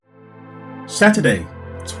Saturday,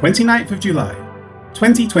 29th of July,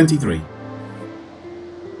 2023.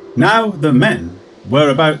 Now the men were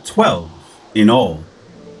about 12 in all.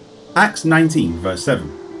 Acts 19 verse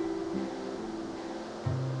 7.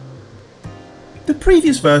 The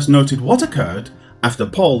previous verse noted what occurred after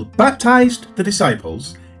Paul baptized the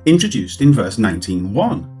disciples, introduced in verse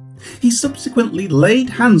 19:1. He subsequently laid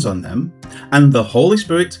hands on them, and the Holy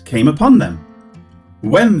Spirit came upon them.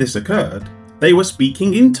 When this occurred, they were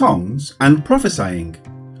speaking in tongues and prophesying.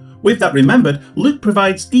 With that remembered, Luke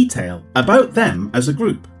provides detail about them as a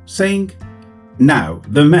group, saying, "Now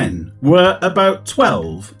the men were about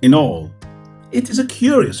 12 in all." It is a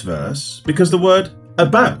curious verse because the word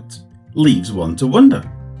 "about" leaves one to wonder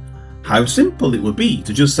how simple it would be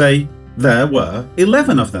to just say, "There were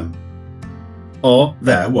 11 of them," or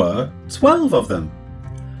 "There were 12 of them."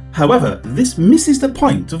 However, this misses the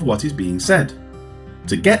point of what is being said.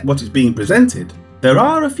 To get what is being presented, there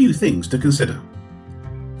are a few things to consider.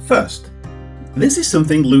 First, this is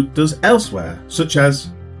something Luke does elsewhere, such as,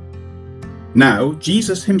 "Now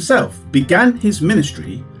Jesus himself began his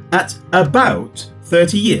ministry at about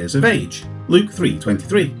 30 years of age," Luke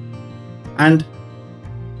 3:23, and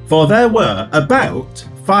 "For there were about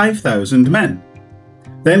 5,000 men.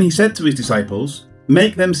 Then he said to his disciples,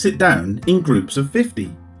 'Make them sit down in groups of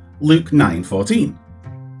 50,' Luke 9:14.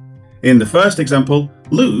 In the first example,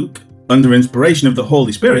 Luke, under inspiration of the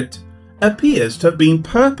Holy Spirit, appears to have been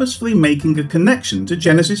purposefully making a connection to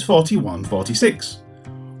Genesis 41:46,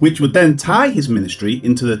 which would then tie his ministry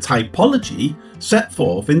into the typology set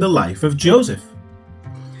forth in the life of Joseph.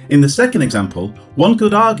 In the second example, one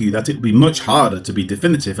could argue that it would be much harder to be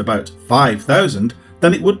definitive about 5,000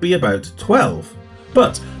 than it would be about 12.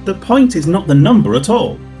 But the point is not the number at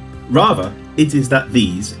all. Rather, it is that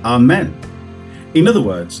these are men. In other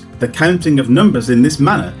words, the counting of numbers in this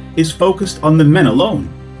manner is focused on the men alone.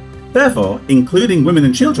 Therefore, including women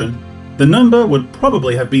and children, the number would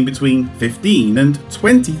probably have been between 15 and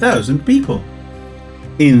 20,000 people.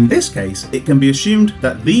 In this case, it can be assumed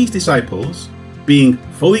that these disciples, being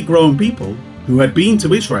fully grown people who had been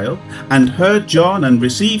to Israel and heard John and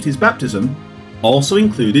received his baptism, also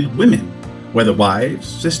included women, whether wives,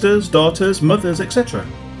 sisters, daughters, mothers, etc.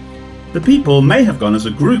 The people may have gone as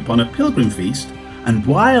a group on a pilgrim feast, and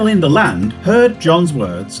while in the land heard John's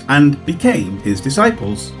words and became his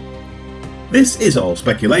disciples. This is all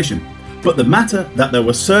speculation, but the matter that there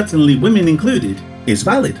were certainly women included is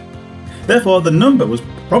valid. Therefore, the number was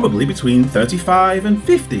probably between 35 and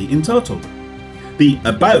 50 in total. The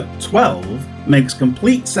about 12 makes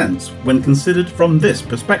complete sense when considered from this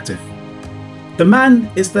perspective. The man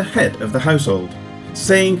is the head of the household.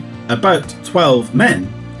 Saying about 12 men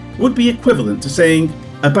would be equivalent to saying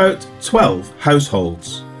about 12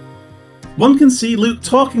 households. One can see Luke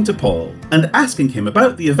talking to Paul and asking him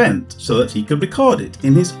about the event so that he could record it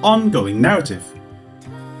in his ongoing narrative.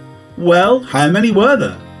 "Well, how many were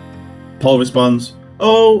there?" Paul responds,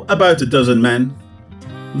 "Oh, about a dozen men."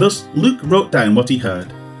 Thus, Luke wrote down what he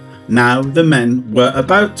heard. Now the men were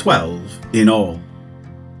about 12 in all.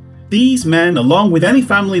 These men, along with any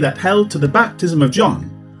family that held to the baptism of John,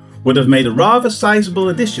 would have made a rather sizable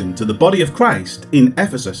addition to the body of Christ in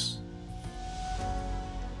Ephesus.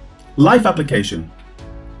 Life application.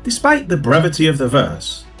 Despite the brevity of the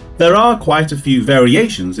verse, there are quite a few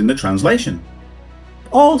variations in the translation.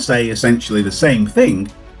 All say essentially the same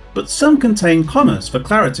thing, but some contain commas for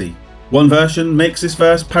clarity. One version makes this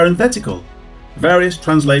verse parenthetical. Various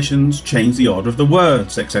translations change the order of the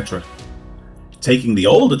words, etc. Taking the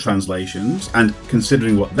older translations and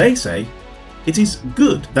considering what they say, it is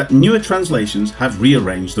good that newer translations have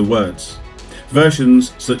rearranged the words.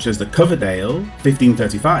 Versions such as the Coverdale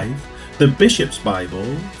 1535, the Bishop's Bible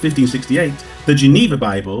 1568, the Geneva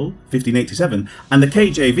Bible 1587, and the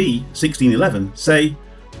KJV 1611 say,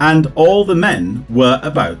 "And all the men were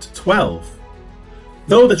about 12.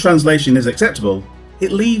 Though the translation is acceptable,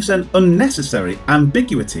 it leaves an unnecessary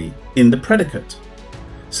ambiguity in the predicate.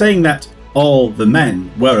 Saying that all the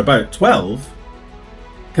men were about 12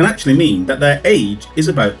 can actually mean that their age is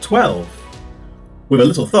about 12. With a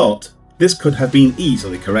little thought, this could have been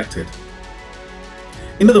easily corrected.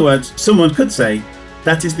 In other words, someone could say,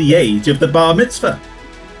 that is the age of the bar mitzvah.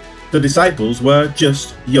 The disciples were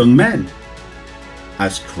just young men.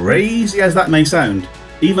 As crazy as that may sound,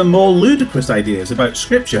 even more ludicrous ideas about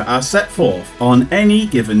scripture are set forth on any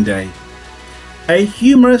given day. A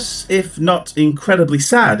humorous, if not incredibly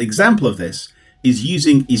sad example of this is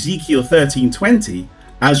using Ezekiel 13:20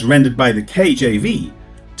 as rendered by the KJV,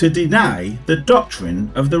 to deny the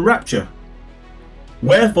doctrine of the rapture.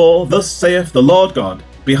 "Wherefore thus saith the Lord God,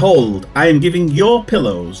 Behold, I am giving your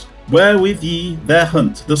pillows wherewith ye there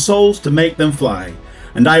hunt the souls to make them fly,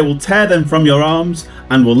 and I will tear them from your arms,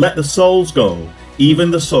 and will let the souls go,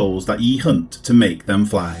 even the souls that ye hunt to make them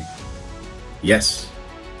fly. Yes,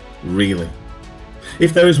 really.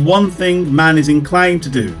 If there is one thing man is inclined to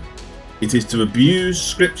do, it is to abuse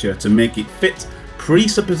Scripture to make it fit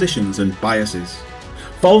presuppositions and biases.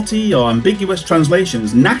 Faulty or ambiguous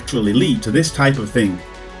translations naturally lead to this type of thing.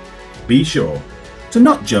 Be sure to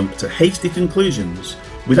not jump to hasty conclusions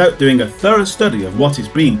without doing a thorough study of what is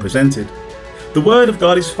being presented. The Word of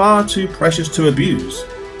God is far too precious to abuse,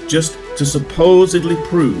 just to supposedly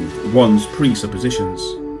prove one's presuppositions.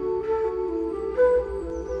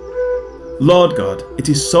 Lord God, it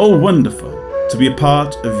is so wonderful to be a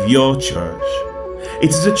part of your church. It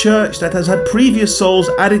is a church that has had previous souls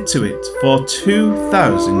added to it for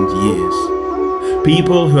 2,000 years.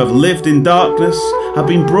 People who have lived in darkness have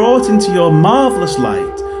been brought into your marvellous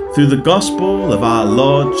light through the gospel of our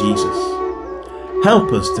Lord Jesus.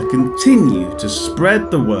 Help us to continue to spread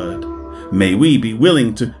the word. May we be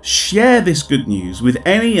willing to share this good news with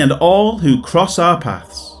any and all who cross our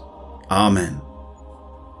paths. Amen.